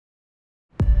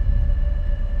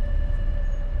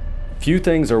Few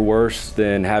things are worse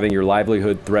than having your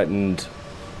livelihood threatened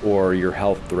or your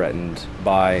health threatened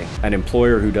by an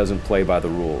employer who doesn't play by the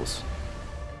rules.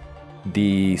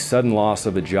 The sudden loss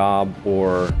of a job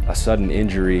or a sudden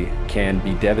injury can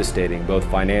be devastating both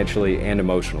financially and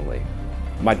emotionally.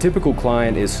 My typical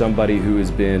client is somebody who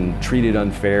has been treated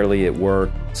unfairly at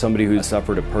work, somebody who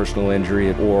suffered a personal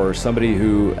injury, or somebody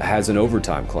who has an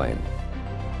overtime claim.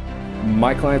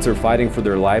 My clients are fighting for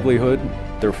their livelihood,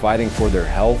 they're fighting for their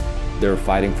health, they're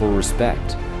fighting for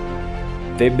respect.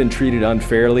 They've been treated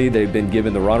unfairly, they've been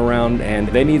given the runaround, and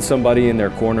they need somebody in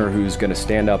their corner who's going to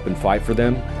stand up and fight for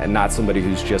them, and not somebody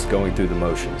who's just going through the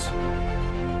motions.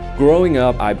 Growing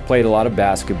up, I played a lot of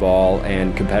basketball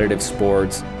and competitive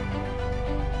sports.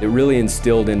 It really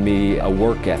instilled in me a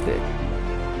work ethic.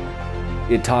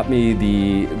 It taught me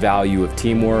the value of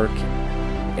teamwork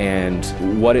and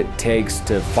what it takes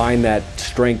to find that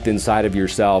strength inside of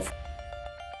yourself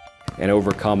and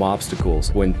overcome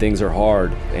obstacles when things are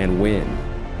hard and win.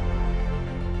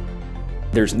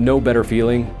 There's no better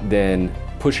feeling than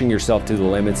pushing yourself to the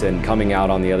limits and coming out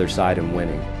on the other side and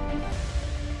winning.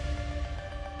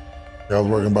 I was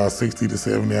working about 60 to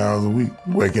 70 hours a week,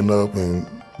 waking up and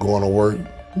going to work,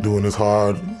 doing this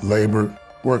hard labor,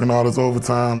 working all this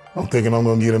overtime. I'm thinking I'm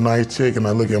gonna get a nice check, and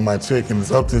I look at my check and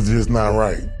something's just not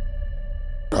right.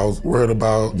 I was worried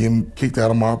about getting kicked out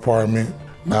of my apartment,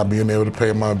 not being able to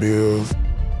pay my bills.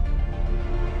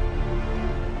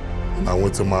 And I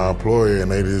went to my employer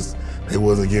and they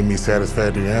wasn't giving me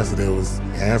satisfactory answers. There was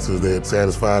answers that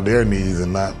satisfied their needs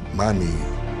and not my needs.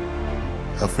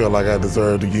 I felt like I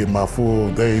deserved to get my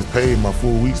full days paid, my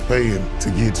full week's pay, and to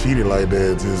get cheated like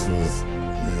that just was,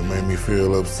 it made me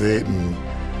feel upset and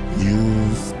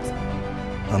used.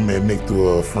 I met Nick through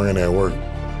a friend at work.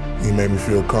 He made me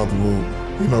feel comfortable.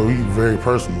 You know, he's very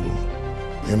personable.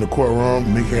 In the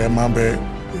courtroom, Nick had my back.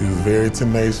 He was very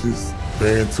tenacious,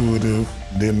 very intuitive,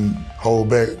 didn't hold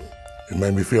back. It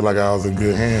made me feel like I was in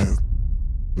good hands.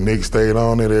 Nick stayed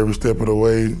on it every step of the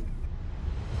way.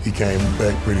 He came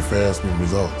back pretty fast with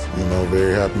results. You know,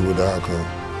 very happy with the outcome.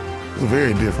 It's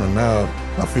very different now.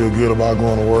 I feel good about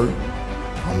going to work.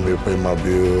 I'm able to pay my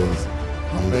bills.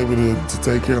 I'm able to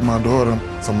take care of my daughter.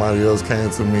 Somebody else came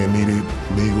to me and needed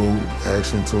legal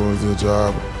action towards their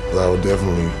job, I would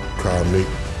definitely call Nick.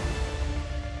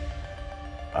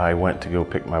 I went to go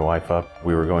pick my wife up.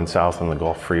 We were going south on the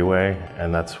Gulf Freeway,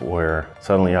 and that's where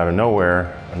suddenly out of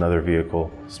nowhere, another vehicle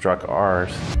struck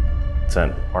ours,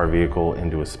 sent our vehicle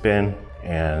into a spin,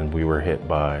 and we were hit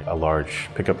by a large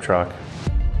pickup truck.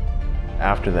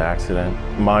 After the accident,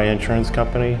 my insurance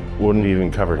company wouldn't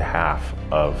even cover half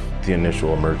of the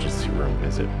initial emergency room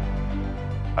visit.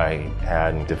 I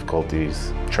had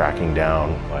difficulties tracking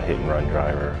down a hit-and-run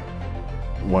driver.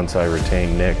 Once I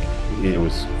retained Nick, it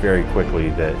was very quickly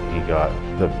that he got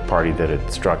the party that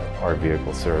had struck our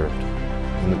vehicle served.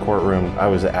 In the courtroom, I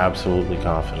was absolutely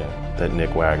confident that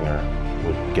Nick Wagoner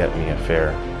would get me a fair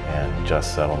and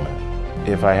just settlement.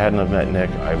 If I hadn't have met Nick,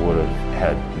 I would have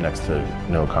had next to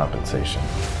no compensation.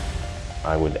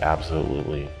 I would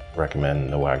absolutely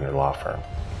recommend the Wagoner Law Firm.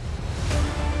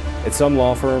 At some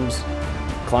law firms,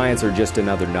 clients are just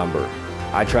another number.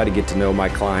 I try to get to know my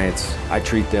clients. I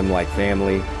treat them like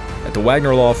family. At the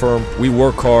Wagoner Law Firm, we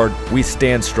work hard, we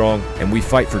stand strong, and we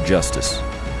fight for justice.